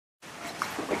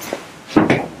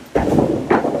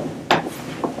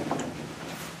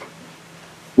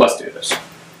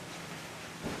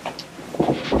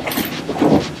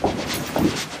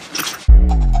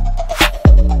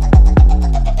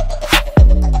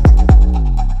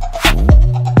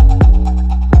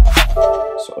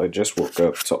just woke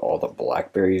up to all the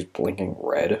blackberries blinking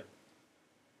red.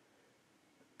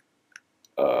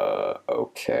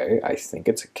 Okay, I think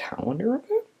it's a calendar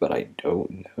event, but I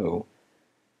don't know.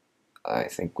 I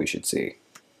think we should see.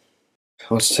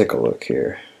 Let's take a look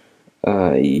here.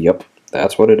 Yep,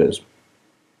 that's what it is.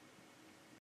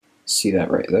 See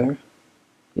that right there?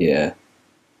 Yeah.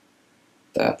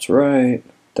 That's right.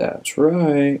 That's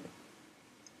right.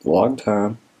 Vlog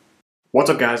time. What's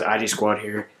up, guys? IG Squad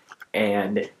here,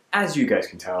 and as you guys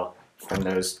can tell from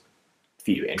those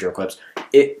few intro clips,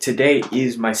 today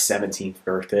is my 17th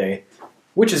birthday,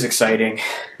 which is exciting.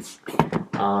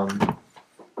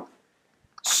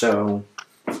 So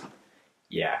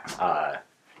yeah,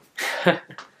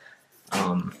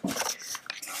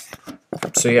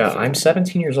 so yeah, I'm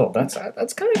 17 years old. That's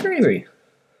kind of crazy,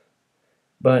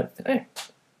 but hey,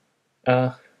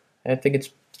 I think it's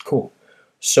cool.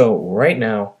 So right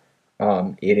now,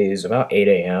 it is about 8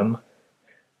 a.m.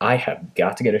 I have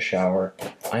got to get a shower.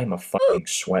 I am a fucking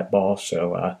sweat ball,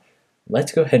 so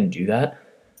let's go ahead and do that.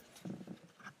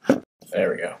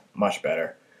 There we go, much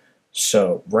better.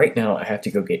 So right now I have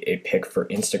to go get a pic for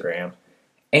Instagram,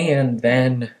 and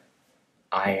then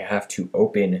I have to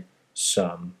open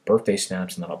some birthday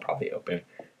snaps, and then I'll probably open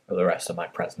the rest of my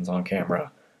presents on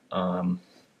camera.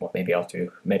 Well, maybe I'll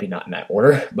do, maybe not in that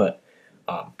order, but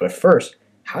first,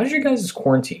 how's your guys'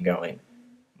 quarantine going?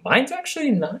 Mine's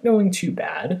actually not going too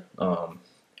bad. You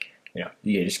know,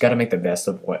 you just got to make the best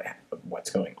of what's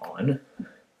going on.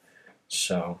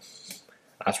 So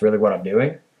that's really what I'm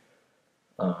doing.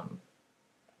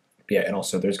 Yeah, and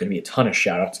also there's going to be a ton of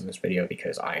shout-outs in this video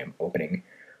because I am opening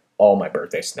all my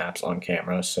birthday snaps on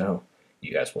camera, so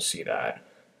you guys will see that.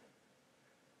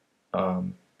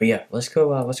 But yeah, let's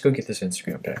go get this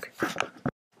Instagram pic.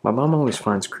 My mom always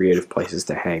finds creative places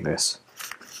to hang this.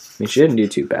 I mean, she didn't do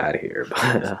too bad here,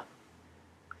 but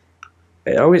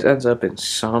it always ends up in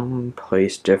some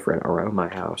place different around my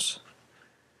house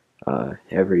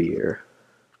every year.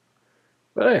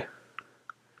 But hey,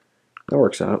 that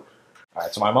works out.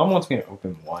 Alright, so my mom wants me to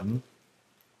open one,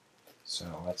 so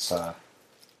let's do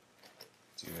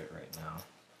it right now.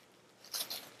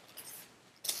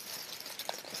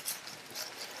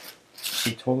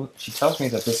 She tells me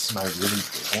that this is my really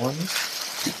big one.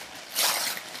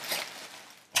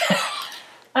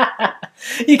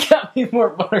 You got me more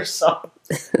butter salt.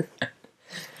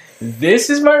 This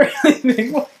is my really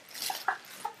big one.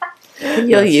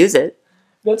 You'll use it.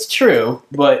 That's true,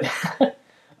 but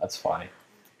that's funny.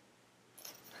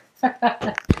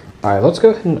 Alright, let's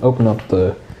go ahead and open up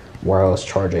the wireless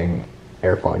charging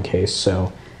AirPod case.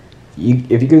 So,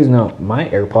 if you guys know, my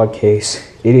AirPod case,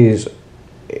 it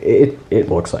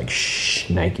looks like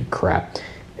shnikey crap.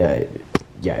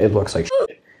 Yeah, it looks like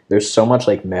shit. There's so much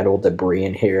like metal debris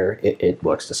in here, it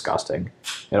looks disgusting.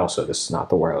 And also, this is not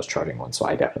the wireless charging one, so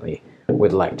I definitely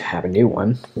would like to have a new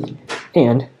one.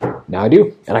 And now I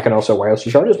do. And I can also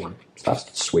wirelessly charge this one. So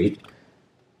that's sweet.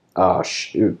 Oh,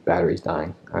 shoot, battery's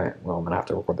dying. Alright, well, I'm gonna have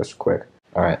to record this quick.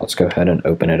 Alright, let's go ahead and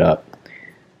open it up.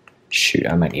 Shoot,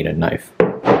 I might need a knife.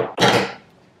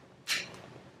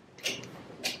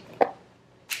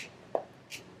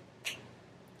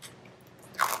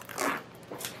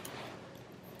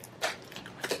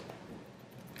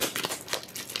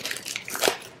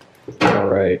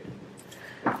 Alright.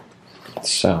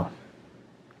 So,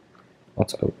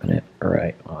 let's open it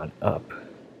right on up.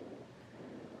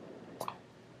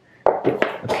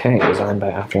 Okay, designed by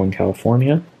Apple in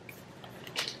California.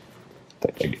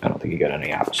 I don't think you got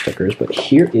any Apple stickers, but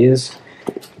here is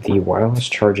the wireless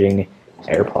charging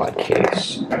AirPod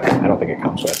case. I don't think it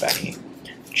comes with any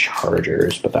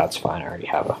chargers, but that's fine. I already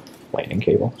have a lightning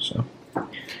cable, so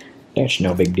that's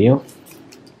no big deal.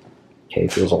 Okay,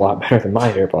 feels a lot better than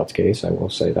my AirPods case, I will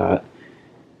say that.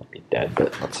 I'll be dead,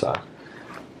 but let's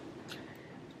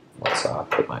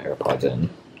put my AirPods in.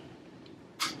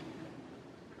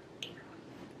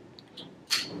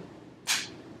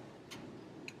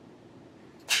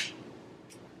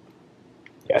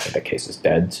 Yeah, I think the case is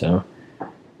dead, so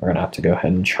we're gonna have to go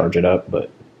ahead and charge it up, but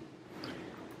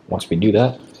once we do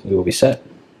that, we will be set.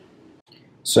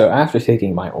 So after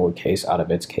taking my old case out of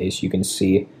its case, you can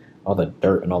see all the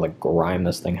dirt and all the grime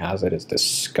this thing has. It is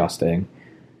disgusting.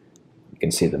 You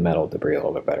can see the metal debris a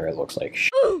little bit better. It looks like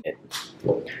shit.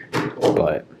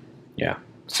 But yeah,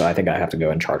 so I think I have to go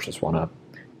and charge this one up.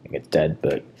 I think it's dead,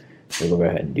 but we will go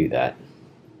ahead and do that.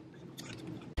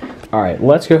 Alright,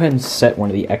 let's go ahead and set one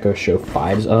of the Echo Show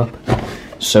 5s up.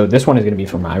 So this one is going to be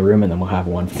for my room, and then we'll have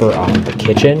one for the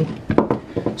kitchen.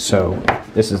 So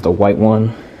this is the white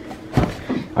one.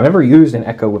 I've never used an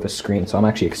Echo with a screen, so I'm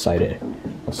actually excited.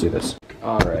 Let's do this.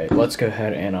 Alright, let's go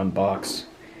ahead and unbox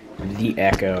The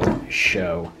Echo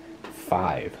Show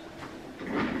 5.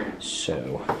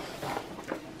 So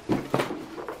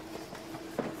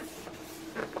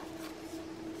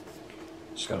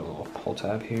just got a little pull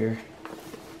tab here,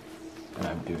 and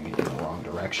I'm doing it in the wrong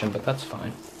direction, but that's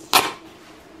fine.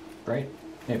 Right?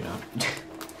 Maybe not.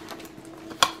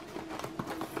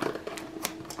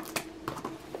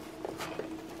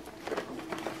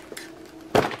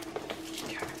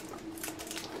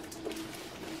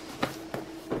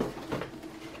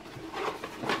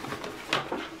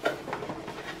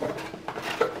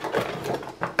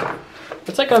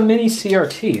 It's like a mini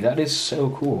CRT. That is so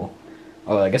cool.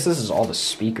 Oh, I guess this is all the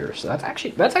speakers. That's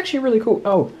actually really cool.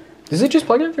 Oh, does it just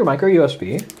plug in through micro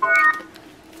USB?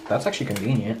 That's actually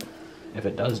convenient if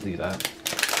it does do that.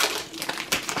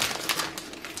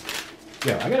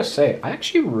 Yeah, I gotta say, I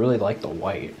actually really like the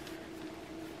white.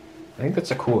 I think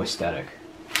that's a cool aesthetic.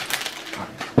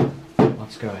 Alright,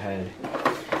 let's go ahead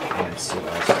and see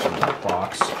what's in the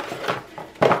box.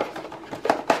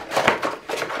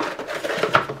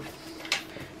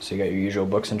 So you got your usual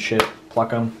books and shit. Pluck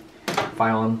them,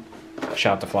 file them.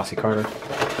 Shout out to Flossie Carter.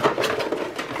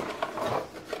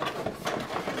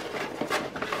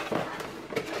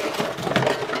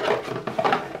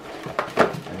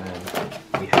 And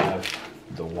then we have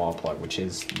the wall plug, which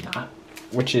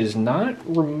is not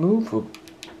removable.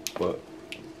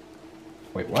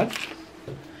 Wait, what?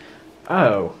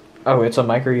 Oh, it's a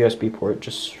micro USB port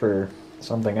just for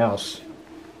something else.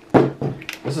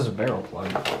 This is a barrel plug.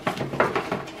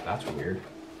 That's weird.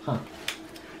 Huh.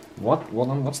 What? Well,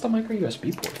 then what's the micro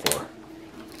USB port for?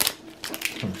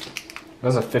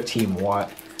 That's a 15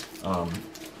 watt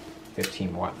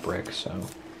brick, so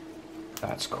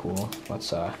that's cool.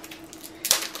 Let's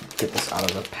get this out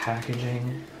of the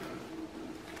packaging.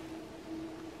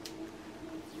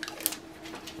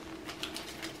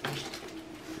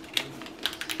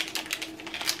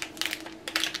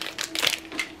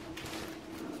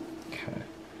 Okay.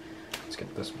 Let's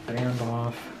get this band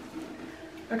off.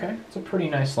 Okay, it's a pretty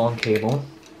nice long cable.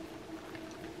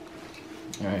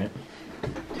 Alright,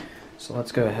 so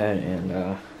let's go ahead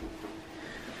and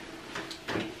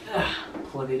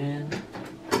plug it in.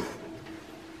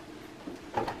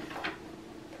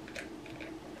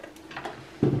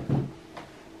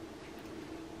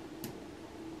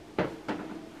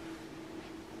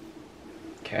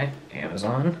 Okay,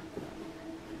 Amazon.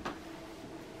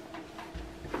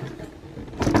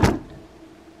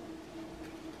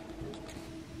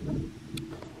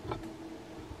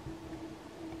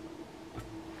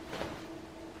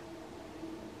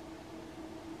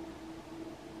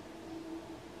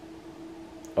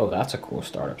 Oh, that's a cool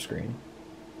startup screen.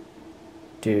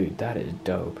 Dude, that is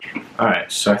dope.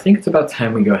 Alright, so I think it's about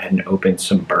time we go ahead and open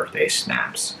some birthday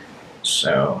snaps.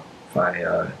 So, if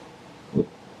I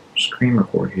screen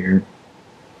record here.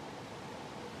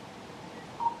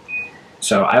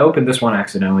 So, I opened this one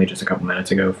accidentally just a couple minutes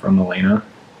ago from Elena.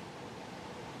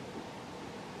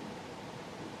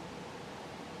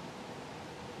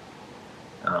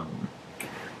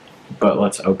 But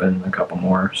let's open a couple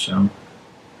more, so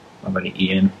my buddy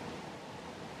Ian.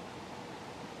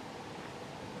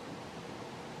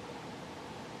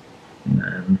 And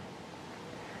then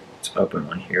let's open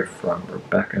one here from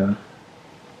Rebecca.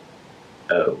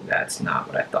 Oh, that's not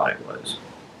what I thought it was.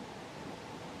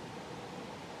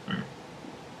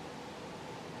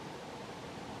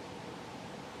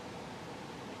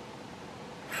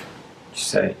 She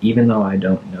said, even though I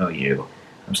don't know you,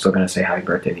 I'm still going to say happy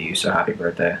birthday to you, so happy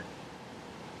birthday.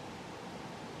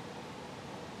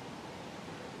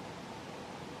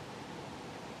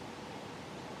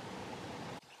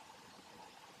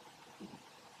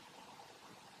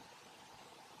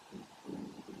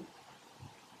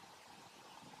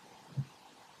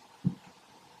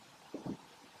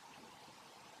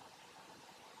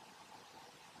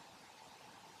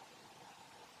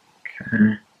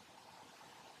 Okay.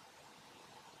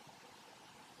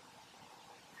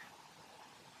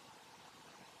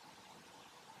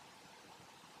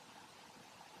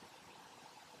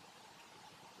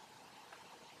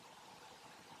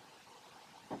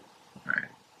 Alright.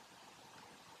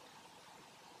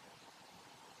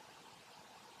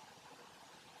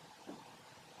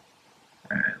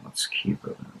 Alright, let's keep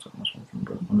opening. It's almost one from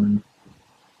Brooklyn.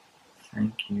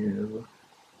 Thank you.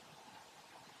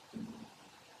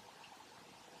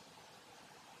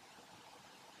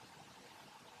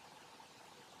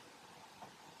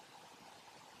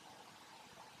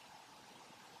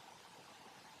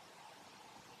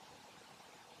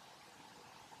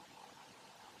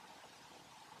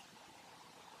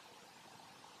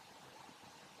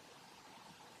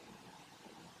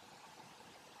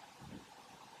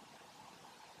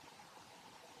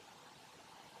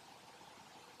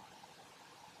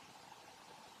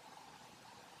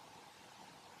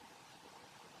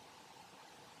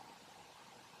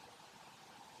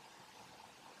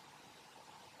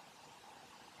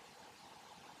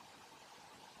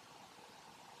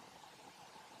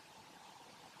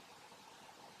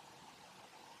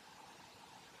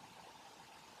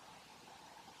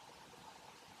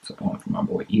 So going for my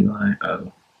boy Eli.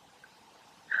 Oh.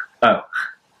 Oh.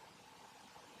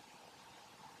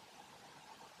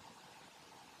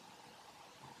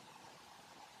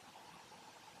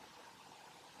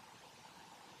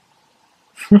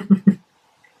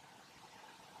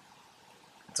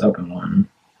 Let's open one.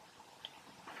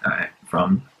 Alright,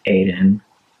 from Aiden.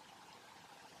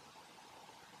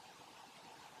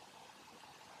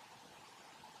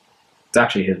 It's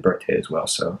actually his birthday as well,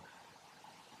 so.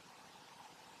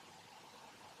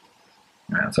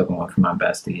 Alright, let's open one for my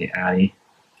bestie, Addie.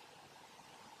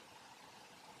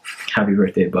 Happy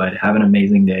birthday, bud. Have an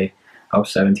amazing day. Hope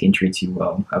 17 treats you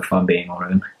well. Have fun being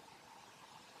on him.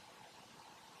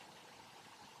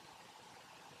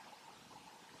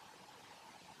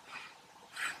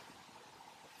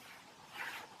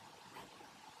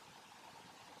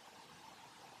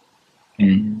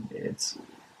 And it's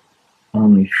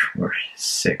only for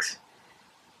 6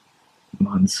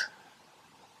 months.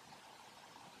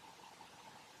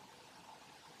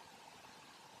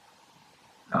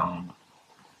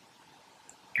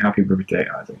 Happy birthday,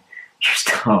 Isaac.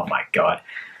 Oh my god.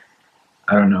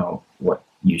 I don't know what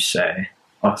you say.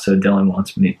 Also, Dylan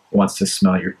wants to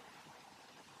smell your.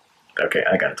 Okay,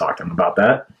 I gotta talk to him about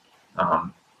that.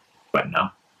 But no.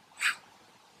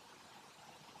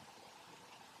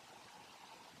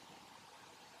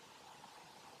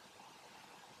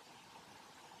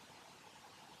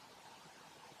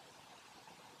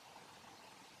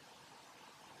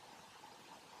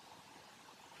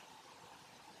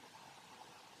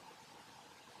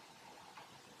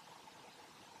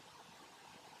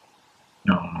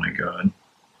 Oh my god.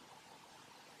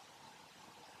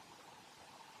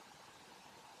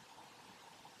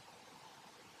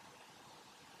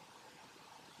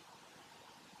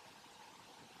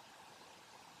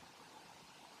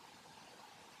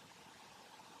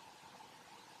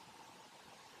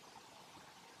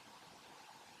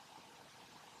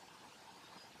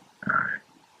 Alright.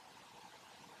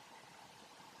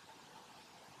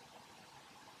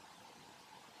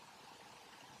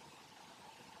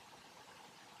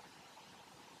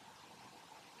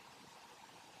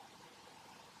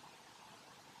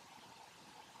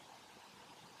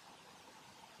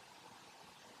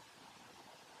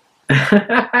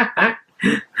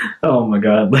 Oh my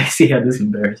god, Lacey had this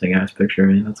embarrassing ass picture of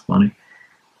me. That's funny.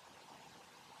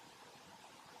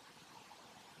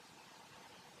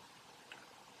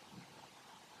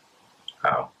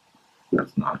 Oh,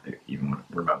 that's not even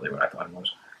remotely what I thought it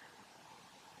was.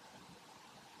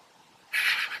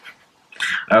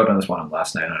 I opened this one up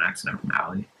last night on accident from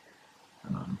Allie.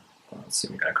 Let's see,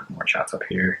 we got a couple more chats up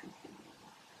here.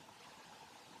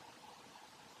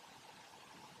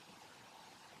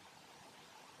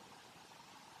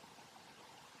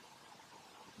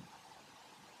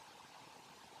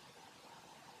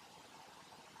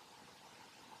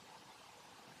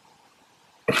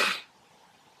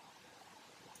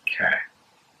 Okay.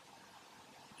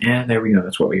 Yeah, there we go.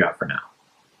 That's what we got for now.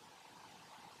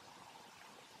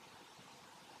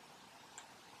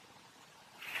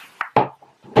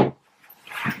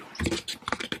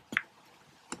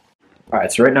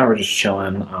 Alright, so right now we're just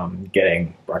chilling,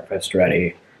 getting breakfast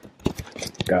ready.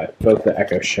 Got both the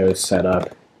Echo shows set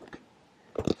up.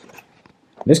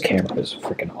 This camera is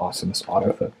freaking awesome. This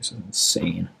autofocus is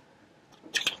insane.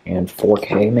 And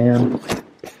 4K, man.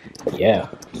 Yeah,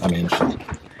 I mean,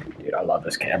 dude, I love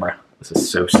this camera. This is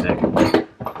so sick.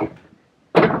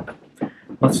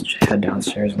 Let's head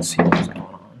downstairs and see what's going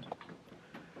on.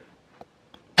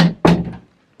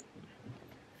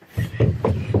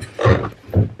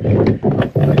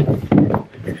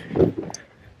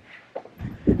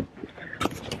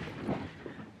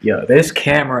 Yo, this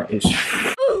camera is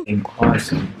f***ing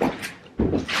awesome.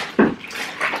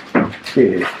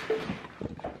 Dude.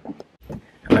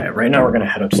 Alright, right now we're gonna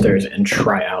head upstairs and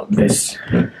try out this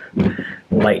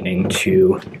Lightning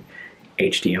to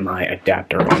HDMI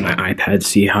adapter on my iPad,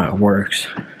 see how it works.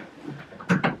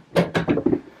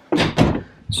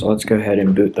 So let's go ahead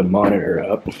and boot the monitor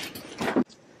up.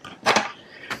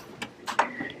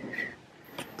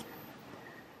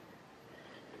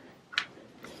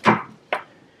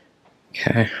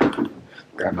 Okay,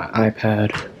 grab my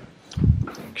iPad,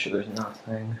 make sure there's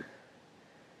nothing.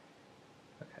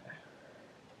 Okay,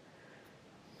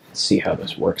 let's see how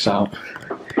this works out.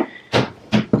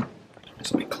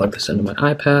 So let me plug this into my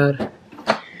iPad,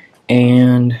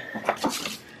 and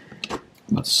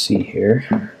let's see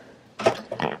here.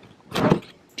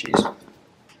 Jeez.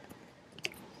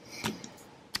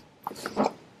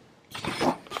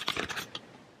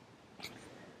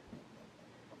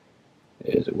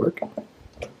 Is it working?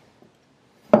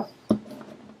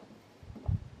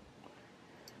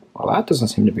 Well, that doesn't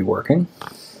seem to be working.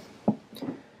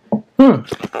 I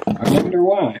wonder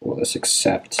why. Will this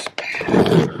accept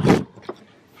power?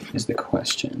 Is the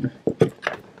question.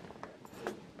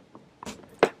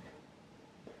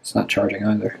 It's not charging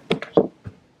either.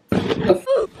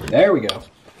 There we go.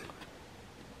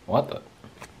 What the?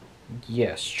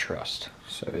 Yes, trust.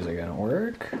 So is it gonna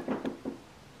work?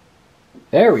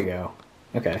 There we go.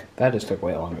 Okay, that just took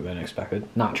way longer than expected.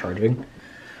 Not charging.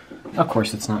 Of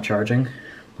course it's not charging,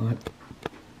 but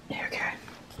okay.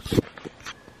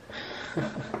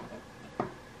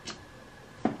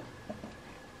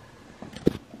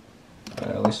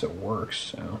 At least it works,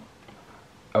 so.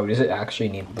 Oh, does it actually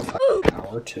need the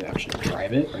power to actually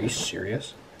drive it? Are you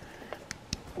serious?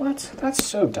 What? That's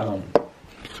so dumb.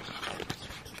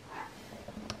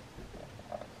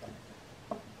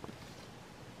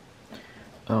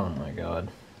 Oh my god.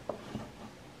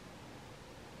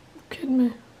 You kidding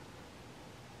me?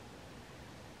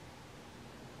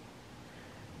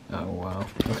 Oh wow.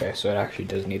 Okay, so it actually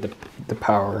does need the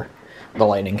power, the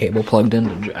lightning cable plugged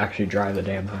in to actually drive the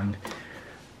damn thing.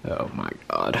 Oh my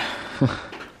god.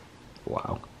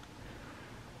 Wow.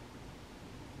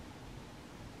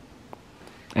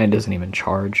 And it doesn't even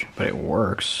charge, but it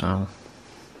works, so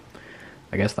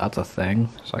I guess that's a thing.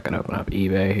 So I can open up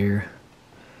eBay here.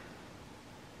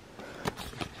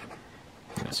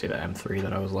 You can see the M3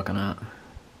 that I was looking at.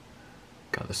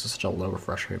 God, this is such a low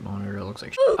refresh rate monitor. It looks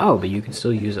like oh, but you can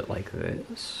still use it like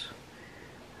this.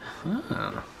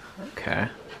 Oh, okay.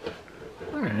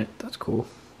 Alright, that's cool.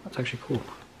 That's actually cool.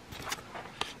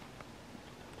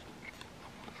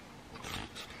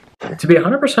 To be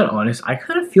 100% honest, I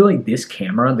kind of feel like this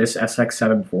camera, this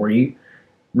SX740,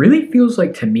 really feels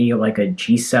like to me like a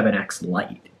G7X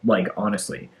Lite. Like,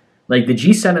 honestly. Like, the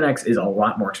G7X is a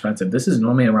lot more expensive. This is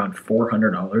normally around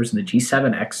 $400, and the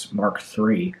G7X Mark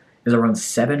III is around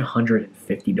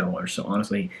 $750. So,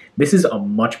 honestly, this is a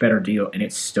much better deal, and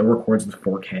it still records with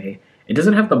 4K. It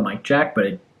doesn't have the mic jack,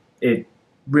 but it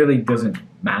really doesn't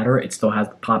matter. It still has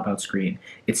the pop-out screen.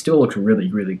 It still looks really,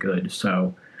 really good.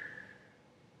 So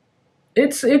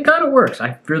it kind of works.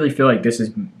 I really feel like this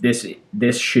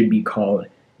should be called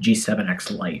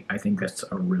G7X Lite. I think that's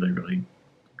a really, really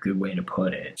good way to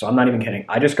put it. So I'm not even kidding.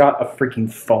 I just got a freaking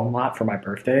phone lot for my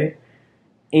birthday,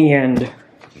 and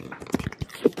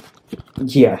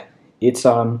yeah, it's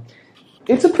a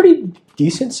pretty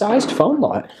decent sized phone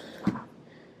lot.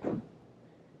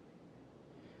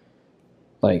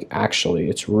 Like, actually,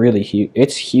 it's really huge.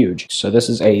 It's huge. So this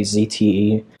is a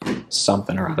ZTE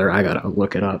something or other. I gotta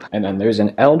look it up. And then there's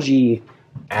an LG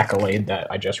Accolade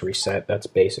that I just reset. That's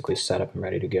basically set up and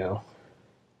ready to go.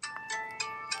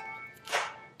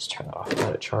 Let's turn that off and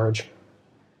let it charge.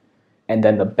 And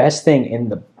then the best thing in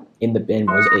the bin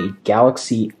was a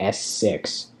Galaxy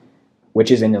S6,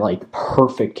 which is in like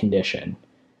perfect condition.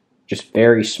 Just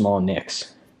very small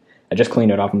nicks. I just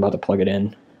cleaned it off. I'm about to plug it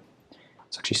in.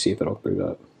 Let's actually see if it'll boot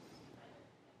up.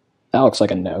 That looks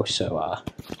like a no, so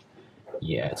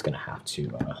yeah, it's gonna have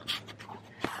to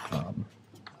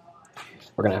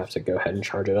we're gonna have to go ahead and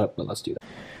charge it up, but let's do that.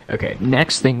 Okay,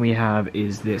 next thing we have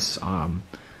is this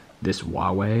this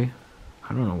Huawei.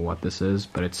 I don't know what this is,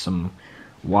 but it's some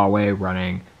Huawei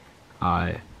running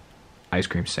ice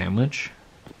cream sandwich.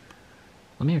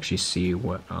 Let me actually see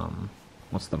what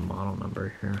what's the model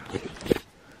number here.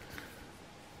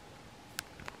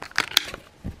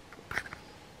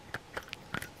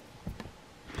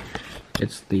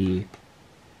 It's the...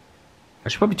 I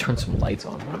should probably turn some lights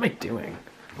on. What am I doing?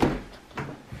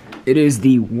 It is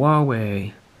the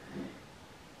Huawei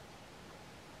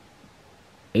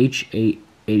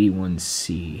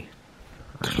H881C.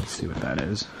 Alright, let's see what that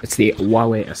is. It's the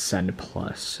Huawei Ascend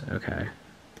Plus. Okay.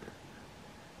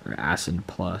 Or Ascend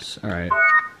Plus. Alright.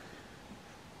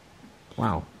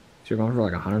 Wow. So you're going for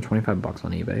like 125 bucks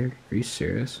on eBay? Are you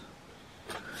serious?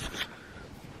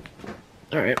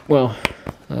 Alright, well,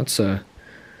 that's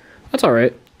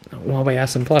alright. Huawei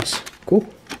Ascend Plus. Cool.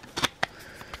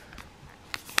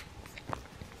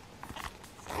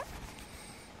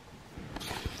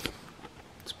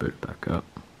 Let's boot it back up.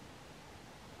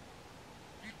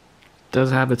 It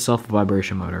does have itself a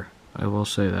vibration motor. I will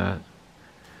say that.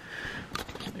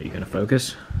 Are you gonna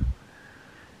focus?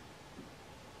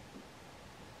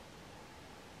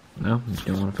 No? You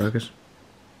don't want to focus?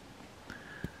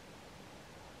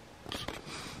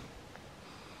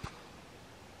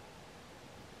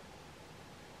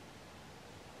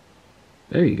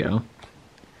 There you go.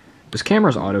 This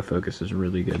camera's autofocus is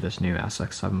really good, this new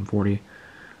SX740.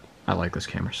 I like this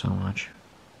camera so much.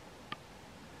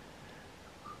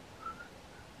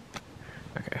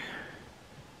 Okay.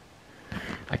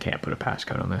 I can't put a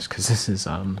passcode on this because this is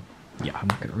Yeah, I'm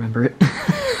not gonna remember it.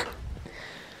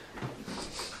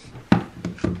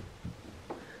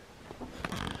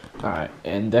 Alright,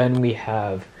 and then we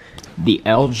have the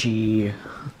LG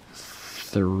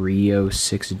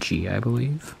 306G, I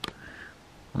believe.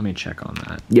 Let me check on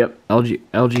that. Yep, LG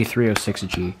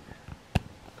 306G.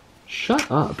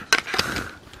 Shut up.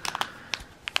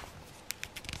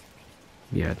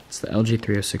 Yeah, it's the LG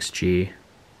 306G.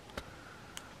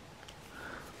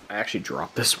 I actually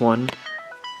dropped this one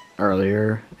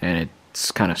earlier, and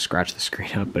it's kind of scratched the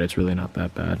screen up, but it's really not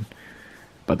that bad.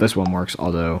 But this one works,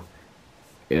 although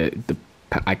I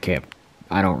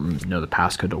don't know the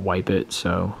passcode to wipe it,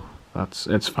 so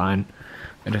it's fine.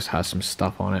 It just has some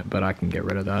stuff on it, but I can get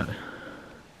rid of that.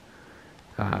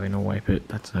 Without having to wipe it,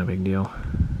 that's no big deal.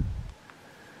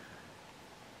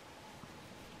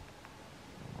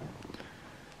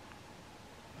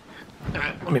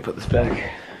 Alright, let me put this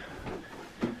back.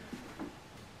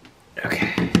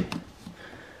 Okay.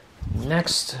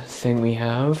 Next thing we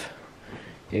have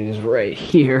is right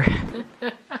here.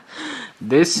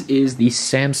 This is the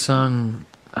Samsung...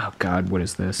 Oh god, what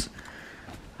is this?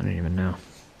 I don't even know.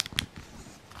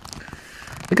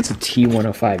 I think it's a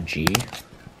T105G.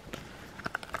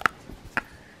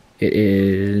 It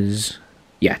is...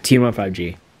 Yeah,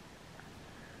 T105G.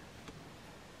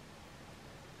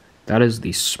 That is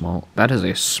the small... That is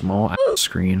a small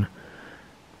screen.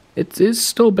 It is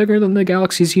still bigger than the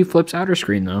Galaxy Z Flip's outer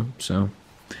screen, though. So,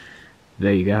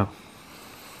 there you go.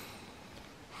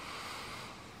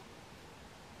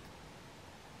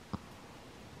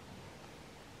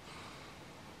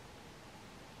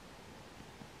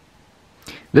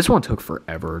 This one took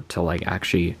forever to like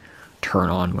actually turn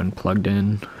on when plugged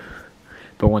in,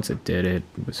 but once it did, it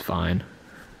was fine.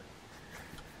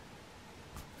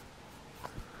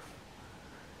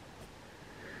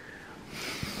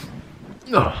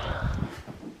 Oh.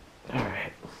 All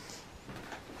right.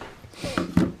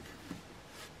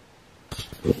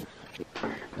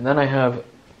 And then I have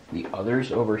the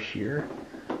others over here,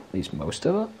 at least most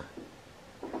of it.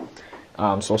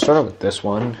 So we'll start out with this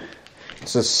one.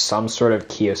 This is some sort of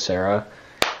Kyocera.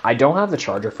 I don't have the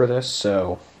charger for this,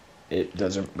 so it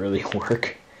doesn't really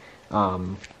work.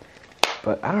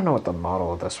 But I don't know what the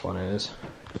model of this one is.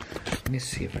 Let me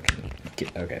see if I can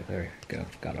get... Okay, there we go.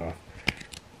 Got it off.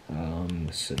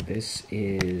 So this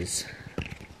is...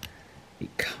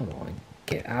 Come on,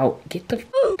 get out. Get the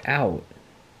fuck out.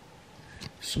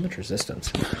 So much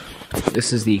resistance.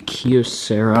 This is the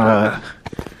Kyocera...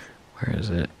 Where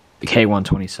is it? The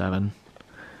K127.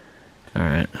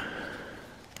 Alright.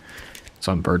 It's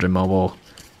on Virgin Mobile.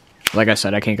 Like I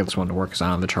said, I can't get this one to work because I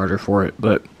don't have the charger for it,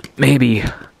 but maybe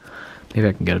I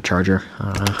can get a charger.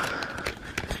 I don't know.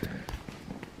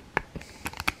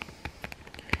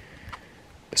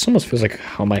 This almost feels like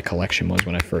how my collection was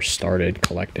when I first started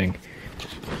collecting.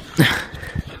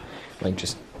 Like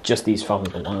just these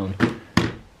phones alone.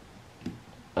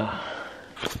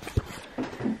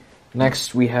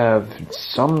 Next we have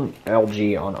some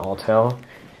LG on AllttA.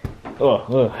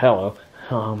 Oh, hello.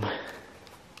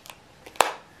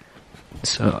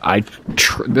 So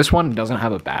this one doesn't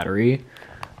have a battery,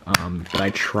 but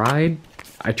I tried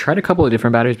a couple of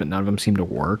different batteries, but none of them seem to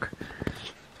work.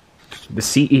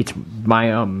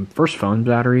 My first phone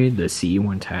battery, the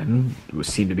CE110,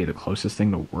 seemed to be the closest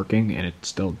thing to working, and it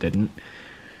still didn't.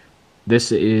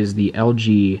 This is the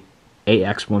LG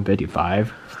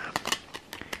AX155.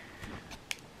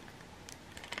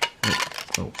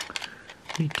 Oh,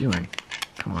 what are you doing?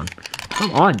 Come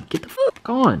on, get the fuck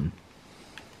on.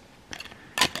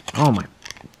 Oh my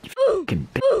fucking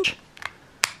bitch.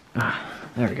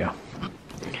 There we go.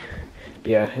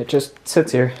 Yeah, it just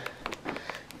sits here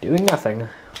doing nothing.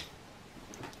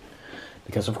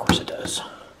 Because of course it does.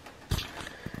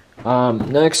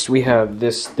 Next we have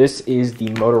this. This is the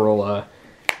Motorola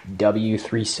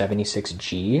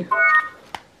W376G.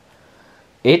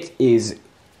 It is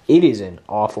in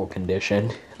awful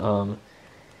condition.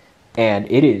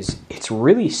 And it's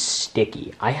really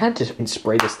sticky. I had to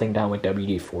spray this thing down with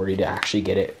WD-40 to actually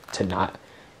get it to not,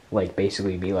 like,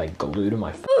 basically be, like, glued to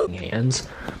my fucking hands.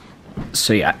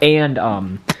 So, yeah, and,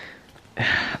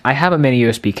 I have a mini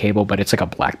USB cable, but it's like a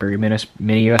BlackBerry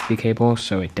mini USB cable,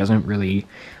 so it doesn't really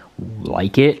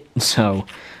like it. So,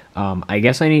 I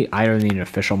guess I don't need an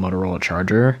official Motorola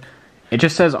charger. It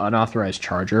just says unauthorized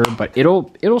charger, but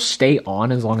it'll stay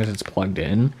on as long as it's plugged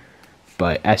in.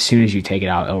 But as soon as you take it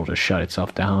out, it'll just shut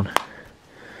itself down.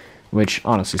 Which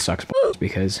honestly sucks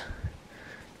because,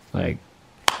 like,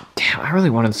 damn, I really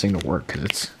wanted this thing to work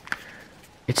because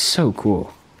it's so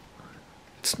cool.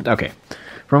 It's okay.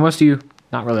 For most of you,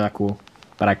 not really that cool,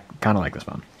 but I kind of like this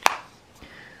phone.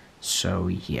 So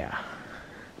yeah.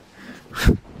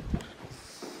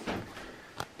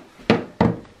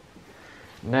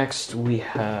 Next, we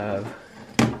have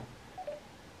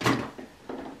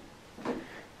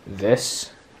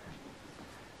this.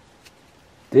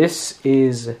 This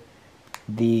is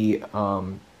the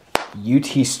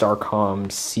UT Starcom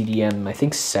CDM, I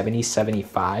think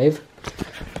 7075.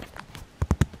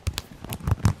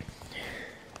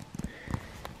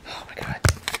 Oh my god.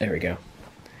 There we go.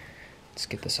 Let's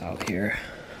get this out here.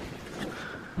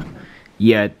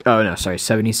 Yeah, oh no, sorry,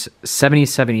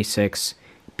 7076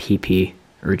 PP,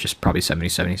 or just probably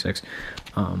 7076.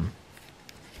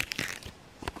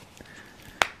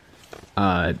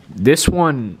 This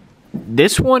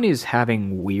one is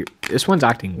having weird. This one's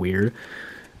acting weird.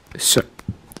 So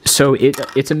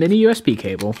it's a mini USB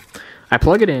cable. I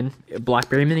plug it in, a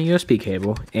BlackBerry mini USB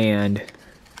cable, and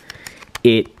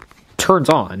it turns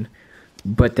on.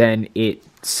 But then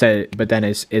as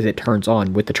it turns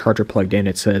on with the charger plugged in,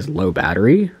 it says low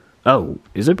battery. Oh,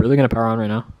 is it really gonna power on right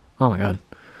now? Oh my god.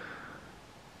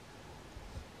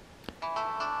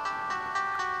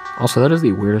 Also, that is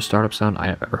the weirdest startup sound I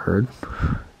have ever heard.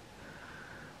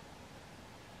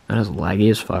 That is laggy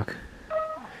as fuck.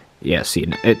 Yeah, see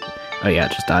it. Oh yeah,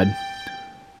 it just died.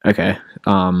 Okay.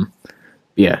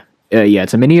 Yeah. Yeah,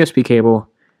 it's a mini USB cable.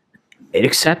 It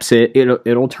accepts it.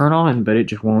 It'll turn on, but it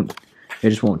just won't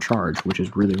charge, which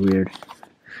is really weird.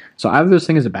 So either this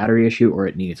thing is a battery issue or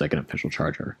it needs like an official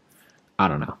charger. I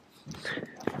don't know.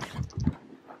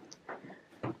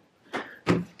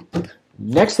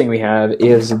 Next thing we have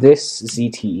is this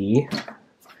ZTE.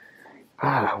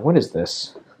 What is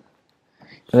this?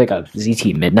 Like a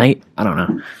ZTE Midnight? I don't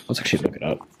know. Let's actually look it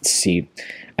up. Let's see.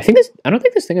 I don't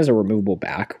think this thing has a removable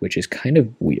back, which is kind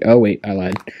of weird. Oh wait, I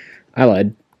lied.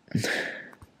 I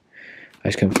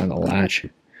just couldn't find the latch.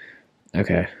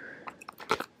 Okay.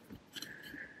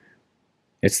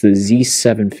 It's the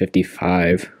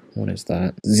Z755. What is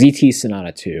that? ZT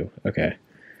Sonata 2. Okay.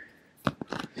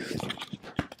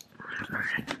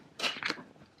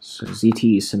 So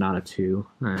ZT Sonata 2.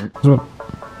 Alright.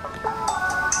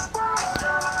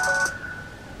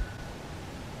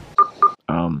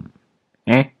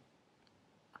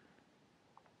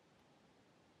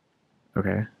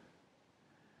 Okay.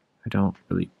 I don't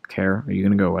really care. Are you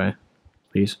gonna go away?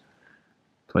 Please?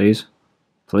 Please?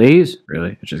 Please?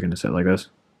 Really? It's just gonna sit like this?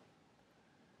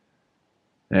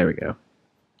 There we go.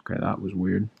 Okay, that was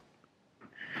weird.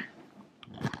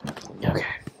 Okay.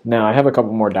 Now, I have a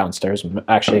couple more downstairs.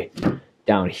 Actually,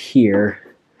 down here.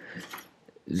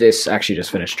 This actually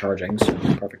just finished charging, so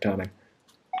perfect timing.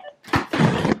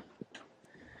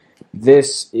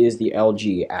 This is the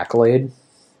LG Accolade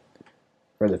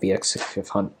for the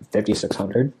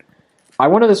VX5600. I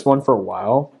wanted this one for a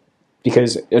while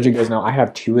because, as you guys know, I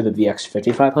have two of the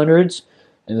VX5500s,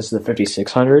 and this is the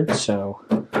 5600, so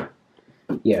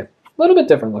yeah, a little bit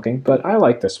different looking, but I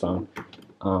like this phone.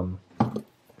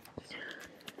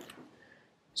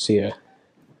 So yeah.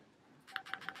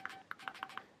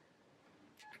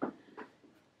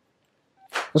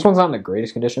 This one's not in the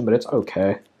greatest condition, but it's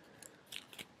okay.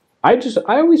 I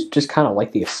always just kind of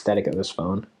like the aesthetic of this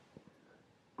phone.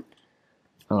 I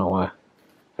don't know why. I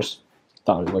just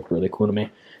thought it looked really cool to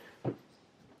me.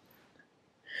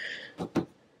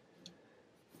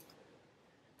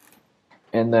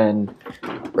 And then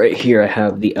right here I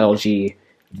have the LG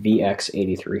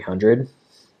VX8300.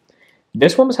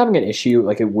 This one was having an issue,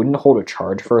 like it wouldn't hold a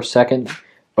charge for a second,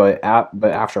 but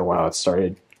after a while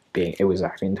it was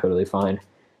acting totally fine.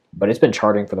 But it's been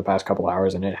charging for the past couple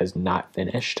hours and it has not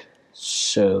finished.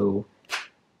 So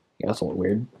yeah, that's a little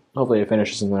weird. Hopefully it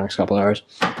finishes in the next couple hours.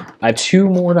 I have two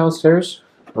more downstairs,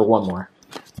 or one more.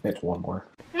 It's one more.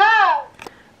 No.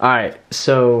 All right,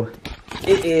 so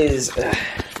it is. Let's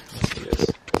do this.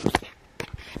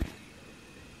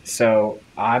 So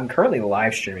I'm currently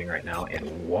live streaming right now,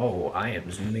 and whoa, I am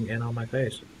zooming in on my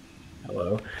face.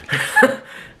 Hello.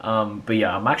 But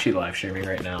yeah, I'm actually live streaming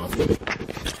right now. You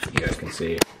guys can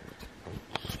see.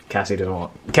 Cassie doesn't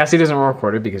want to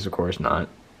record it because of course not.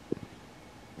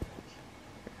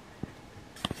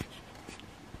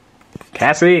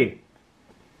 Cassie.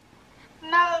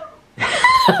 No.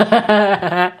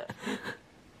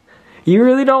 You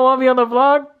really don't want me on the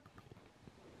vlog?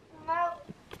 No.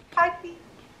 I think.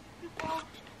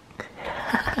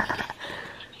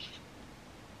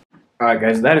 Alright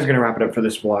guys, that is going to wrap it up for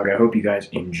this vlog. I hope you guys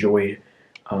enjoyed.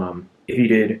 If you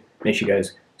did, make sure you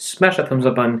guys smash that thumbs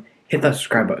up button, hit that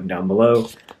subscribe button down below.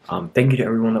 Thank you to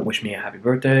everyone that wished me a happy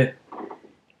birthday.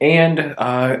 And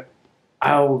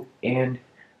I'll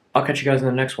catch you guys in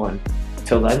the next one.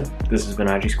 Till then, this has been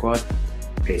IG Squad.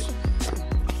 Peace.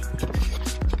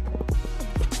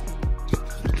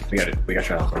 We got to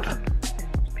try that one more time.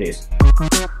 Peace.